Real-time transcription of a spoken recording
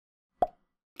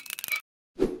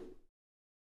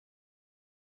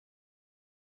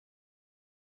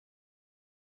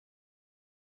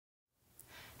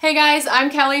Hey guys,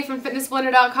 I'm Kelly from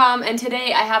FitnessBlender.com, and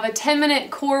today I have a 10-minute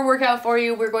core workout for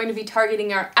you. We're going to be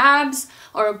targeting our abs,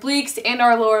 our obliques, and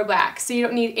our lower back. So you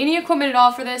don't need any equipment at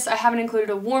all for this. I haven't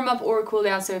included a warm-up or a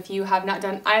cool-down, so if you have not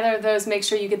done either of those, make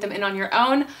sure you get them in on your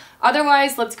own.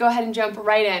 Otherwise, let's go ahead and jump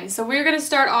right in. So we're going to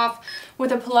start off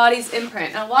with a Pilates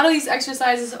imprint. Now, a lot of these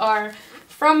exercises are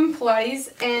from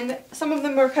Pilates, and some of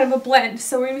them are kind of a blend.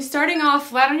 So we're going to be starting off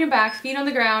flat on your back, feet on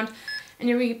the ground, and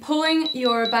you're going to be pulling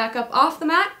your back up off the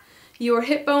mat, your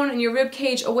hip bone and your rib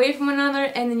cage away from one another,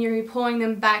 and then you're going to be pulling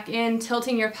them back in,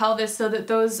 tilting your pelvis so that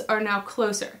those are now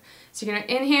closer. So you're going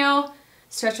to inhale,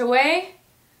 stretch away,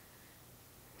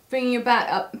 bringing your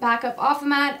back up off the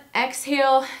mat.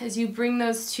 Exhale as you bring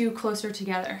those two closer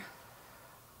together.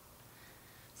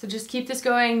 So just keep this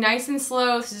going nice and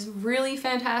slow. This is really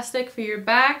fantastic for your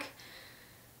back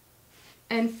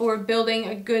and for building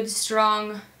a good,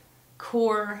 strong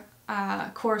core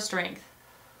strength.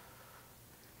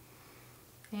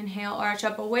 Inhale, arch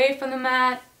up away from the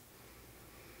mat.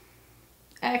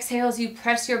 Exhale as you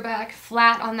press your back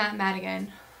flat on that mat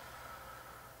again.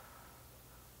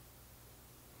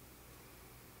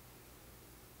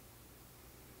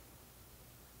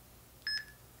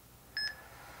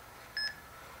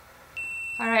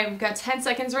 Alright, we've got 10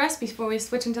 seconds rest before we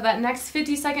switch into that next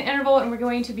 50-second interval, and we're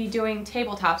going to be doing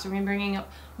tabletops. We're going to be bringing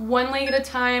up one leg at a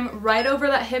time, right over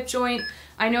that hip joint.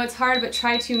 I know it's hard, but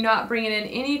try to not bring it in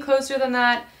any closer than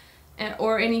that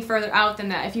or any further out than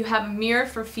that. If you have a mirror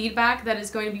for feedback, that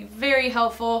is going to be very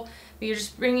helpful. But you're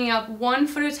just bringing up 1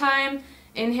 foot at a time.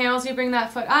 Inhale as you bring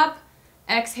that foot up.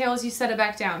 Exhale as you set it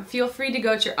back down. Feel free to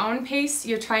go at your own pace.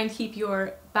 You're trying to keep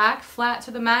your back flat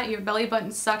to the mat, your belly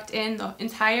button sucked in the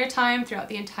entire time throughout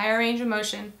the entire range of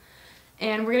motion.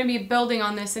 And we're going to be building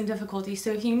on this in difficulty.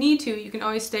 So if you need to, you can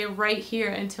always stay right here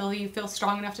until you feel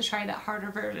strong enough to try that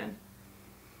harder version.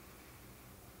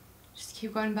 Just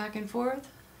keep going back and forth.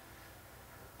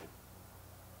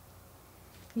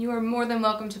 You are more than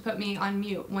welcome to put me on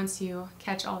mute once you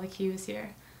catch all the cues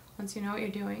here, once you know what you're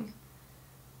doing.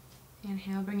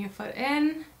 Inhale, bring your foot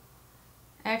in.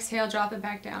 Exhale, drop it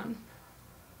back down.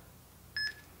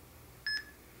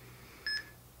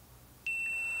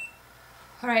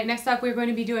 Alright, next up we're going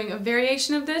to be doing a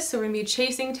variation of this. So we're going to be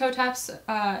chasing toe taps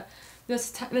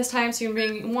this time. So you're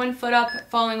bringing 1 foot up,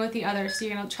 following with the other. So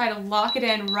you're going to try to lock it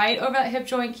in right over that hip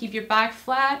joint. Keep your back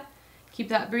flat. Keep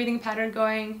that breathing pattern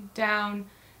going down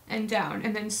and down.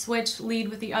 And then switch, lead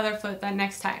with the other foot that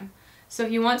next time. So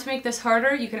if you want to make this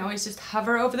harder, you can always just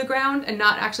hover over the ground and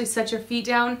not actually set your feet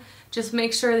down. Just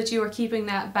make sure that you are keeping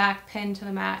that back pinned to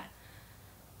the mat.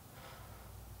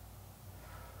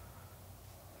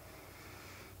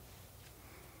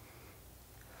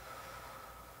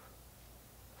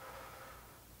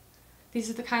 These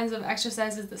are the kinds of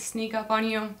exercises that sneak up on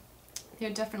you. They're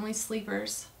definitely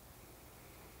sleepers.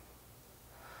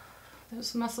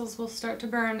 Those muscles will start to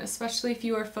burn, especially if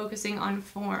you are focusing on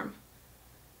form.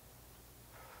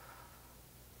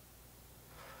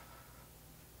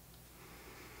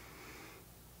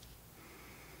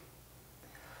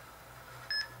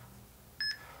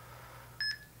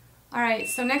 Alright,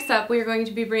 so next up we are going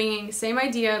to be bringing the same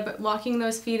idea, but locking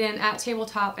those feet in at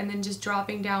tabletop and then just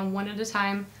dropping down one at a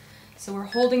time. So we're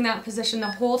holding that position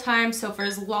the whole time, so for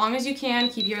as long as you can,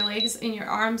 keep your legs and your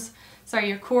arms,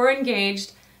 your core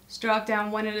engaged. Just drop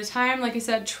down one at a time. Like I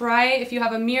said, try, if you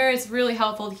have a mirror, it's really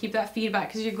helpful to keep that feedback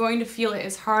because you're going to feel it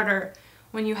is harder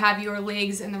when you have your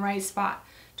legs in the right spot.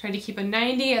 Try to keep a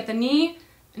 90 at the knee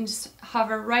and just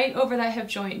hover right over that hip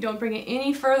joint. Don't bring it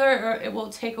any further or it will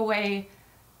take away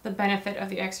the benefit of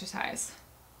the exercise.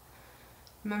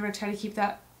 Remember to try to keep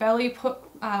that belly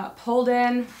pulled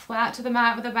in, flat to the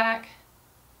mat with the back.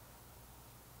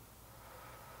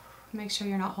 Make sure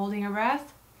you're not holding your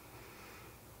breath.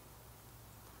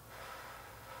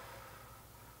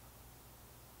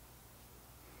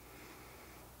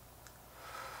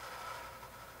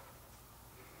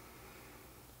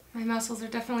 My muscles are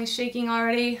definitely shaking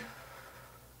already.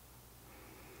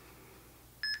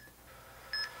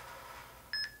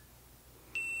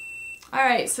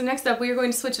 Alright, so next up we are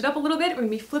going to switch it up a little bit. We're going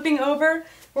to be flipping over.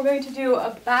 We're going to do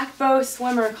a back bow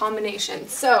swimmer combination.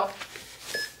 So,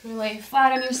 you're going to lay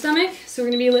flat on your stomach. So we're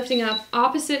going to be lifting up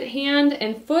opposite hand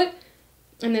and foot,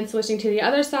 and then switching to the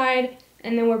other side,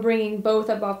 and then we're bringing both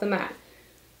up off the mat.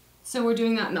 So we're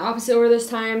doing that in the opposite order this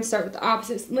time. Start with the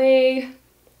opposite leg,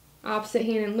 opposite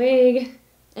hand and leg,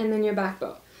 and then your back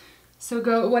bow. So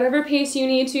go at whatever pace you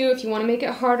need to. If you want to make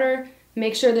it harder,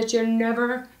 make sure that you're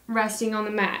never resting on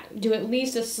the mat. Do at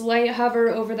least a slight hover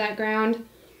over that ground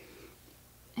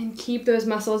and keep those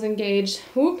muscles engaged.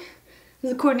 Whoop.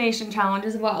 This is a coordination challenge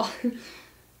as well.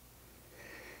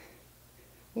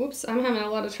 Whoops, I'm having a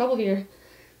lot of trouble here.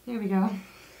 There we go.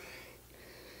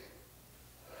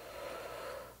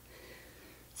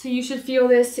 So you should feel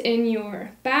this in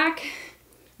your back,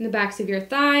 in the backs of your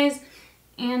thighs,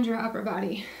 and your upper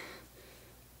body.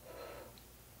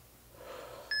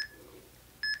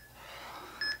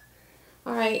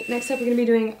 All right, next up we're gonna be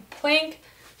doing a plank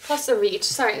plus a reach.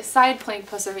 Sorry, a side plank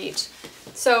plus a reach.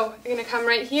 So you're gonna come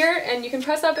right here and you can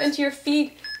press up into your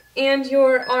feet and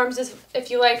your arms if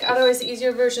you like. Otherwise, the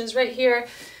easier version is right here,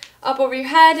 up over your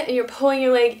head, and you're pulling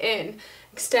your leg in.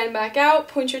 Extend back out,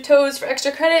 point your toes for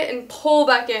extra credit, and pull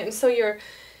back in. So you're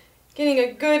getting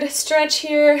a good stretch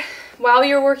here while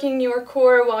you're working your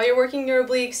core, while you're working your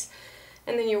obliques,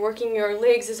 and then you're working your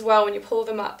legs as well when you pull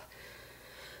them up.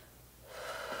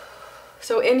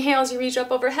 So inhale as you reach up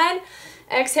overhead,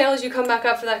 exhale as you come back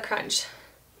up for that crunch.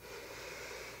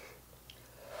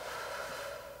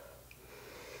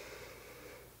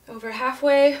 Over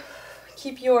halfway,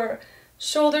 keep your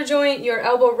shoulder joint, your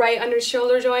elbow right under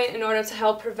shoulder joint in order to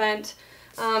help prevent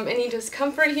any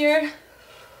discomfort here.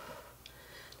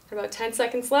 About 10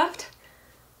 seconds left.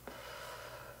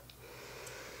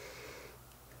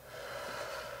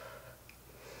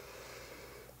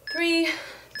 3,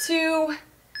 2,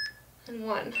 and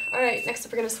 1. All right, next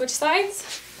up we're gonna switch sides.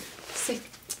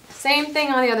 Same thing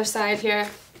on the other side here.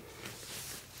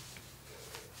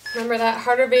 Remember that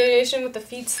harder variation with the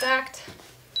feet stacked.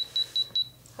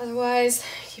 Otherwise,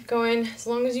 keep going as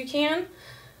long as you can.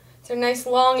 They're nice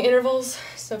long intervals,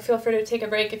 so feel free to take a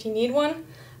break if you need one.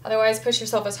 Otherwise, push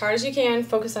yourself as hard as you can.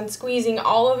 Focus on squeezing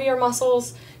all of your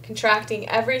muscles, contracting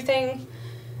everything.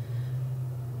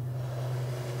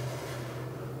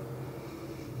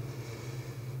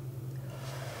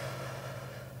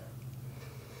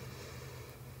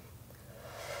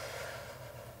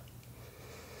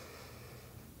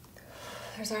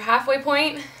 There's our halfway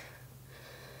point.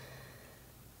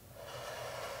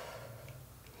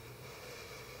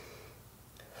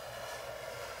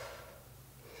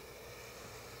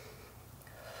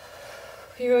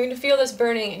 You're going to feel this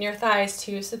burning in your thighs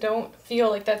too, so don't feel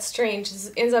like that's strange.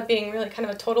 This ends up being really kind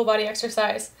of a total body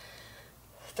exercise.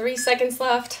 3 seconds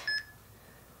left.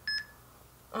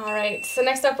 All right, so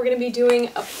next up we're going to be doing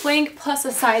a plank plus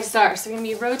a side star. So we're going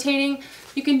to be rotating.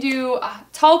 You can do a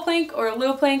tall plank or a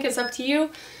low plank, it's up to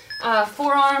you.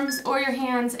 Forearms or your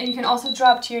hands, and you can also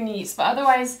drop to your knees. But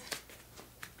otherwise,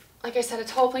 like I said, a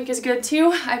tall plank is good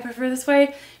too. I prefer this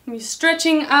way. You're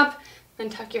stretching up,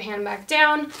 then tuck your hand back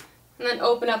down, and then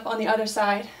open up on the other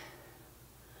side.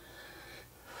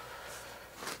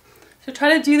 So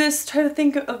try to do this, try to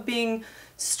think of being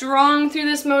strong through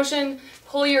this motion.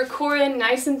 Pull your core in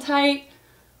nice and tight.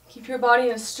 Keep your body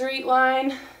in a straight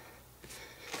line.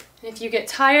 And if you get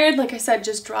tired, like I said,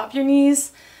 just drop your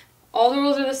knees. All the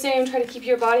rules are the same. Try to keep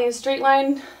your body in a straight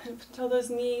line until those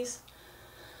knees.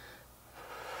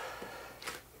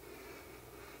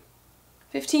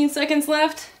 15 seconds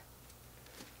left.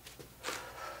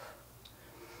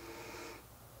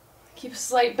 Keep a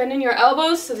slight bend in your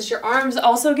elbows so that your arms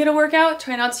also get a workout.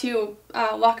 Try not to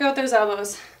lock out those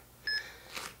elbows.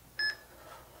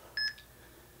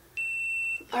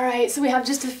 All right, so we have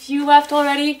just a few left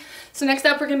already. So next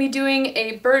up, we're gonna be doing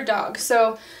a bird dog.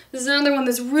 So this is another one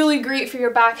that's really great for your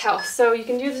back health. So you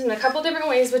can do this in a couple different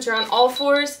ways, but you're on all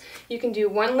fours. You can do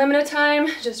one limb at a time,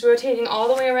 just rotating all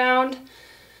the way around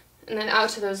and then out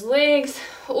to those legs,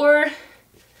 or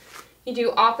you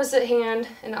do opposite hand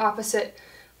and opposite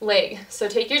leg. So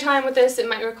take your time with this. It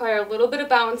might require a little bit of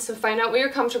balance, so find out what you're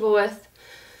comfortable with.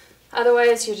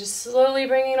 Otherwise, you're just slowly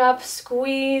bringing it up,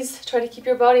 squeeze, try to keep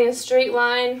your body in a straight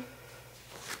line,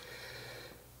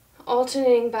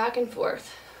 alternating back and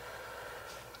forth.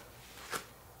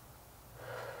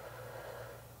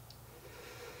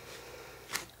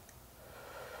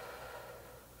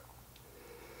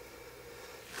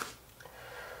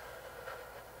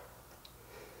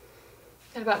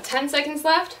 Got about 10 seconds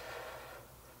left.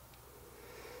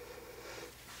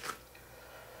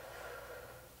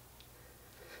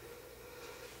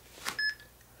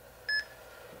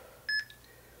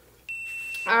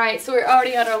 All right, so we're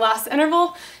already at our last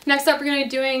interval. Next up, we're going to be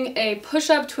doing a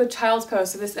push-up to a child's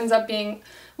pose. So this ends up being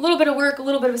a little bit of work, a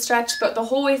little bit of a stretch, but the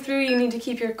whole way through you need to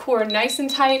keep your core nice and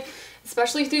tight,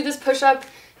 especially through this push-up.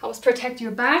 Helps protect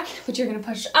your back, but you're going to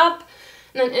push up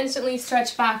and then instantly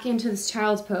stretch back into this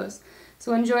child's pose.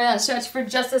 So enjoy that stretch for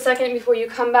just a second before you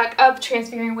come back up,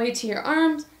 transferring weight to your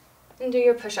arms, and do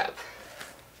your push-up.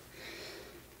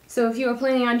 So if you are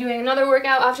planning on doing another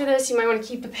workout after this, you might want to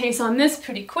keep the pace on this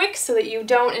pretty quick so that you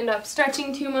don't end up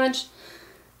stretching too much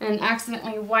and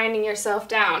accidentally winding yourself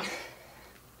down.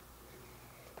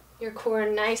 Your core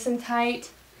nice and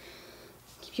tight.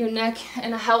 your neck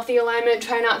in a healthy alignment.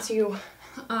 Try not to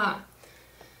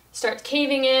start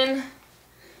caving in.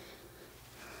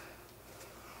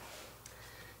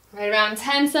 Right around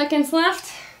 10 seconds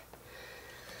left.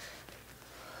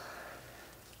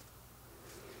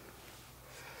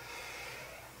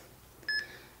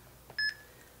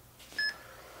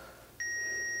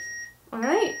 All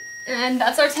right, and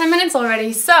that's our 10 minutes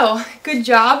already. So good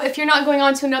job. If you're not going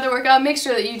on to another workout, make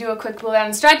sure that you do a quick pull down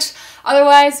and stretch.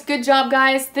 Otherwise, good job,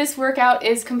 guys. This workout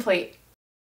is complete.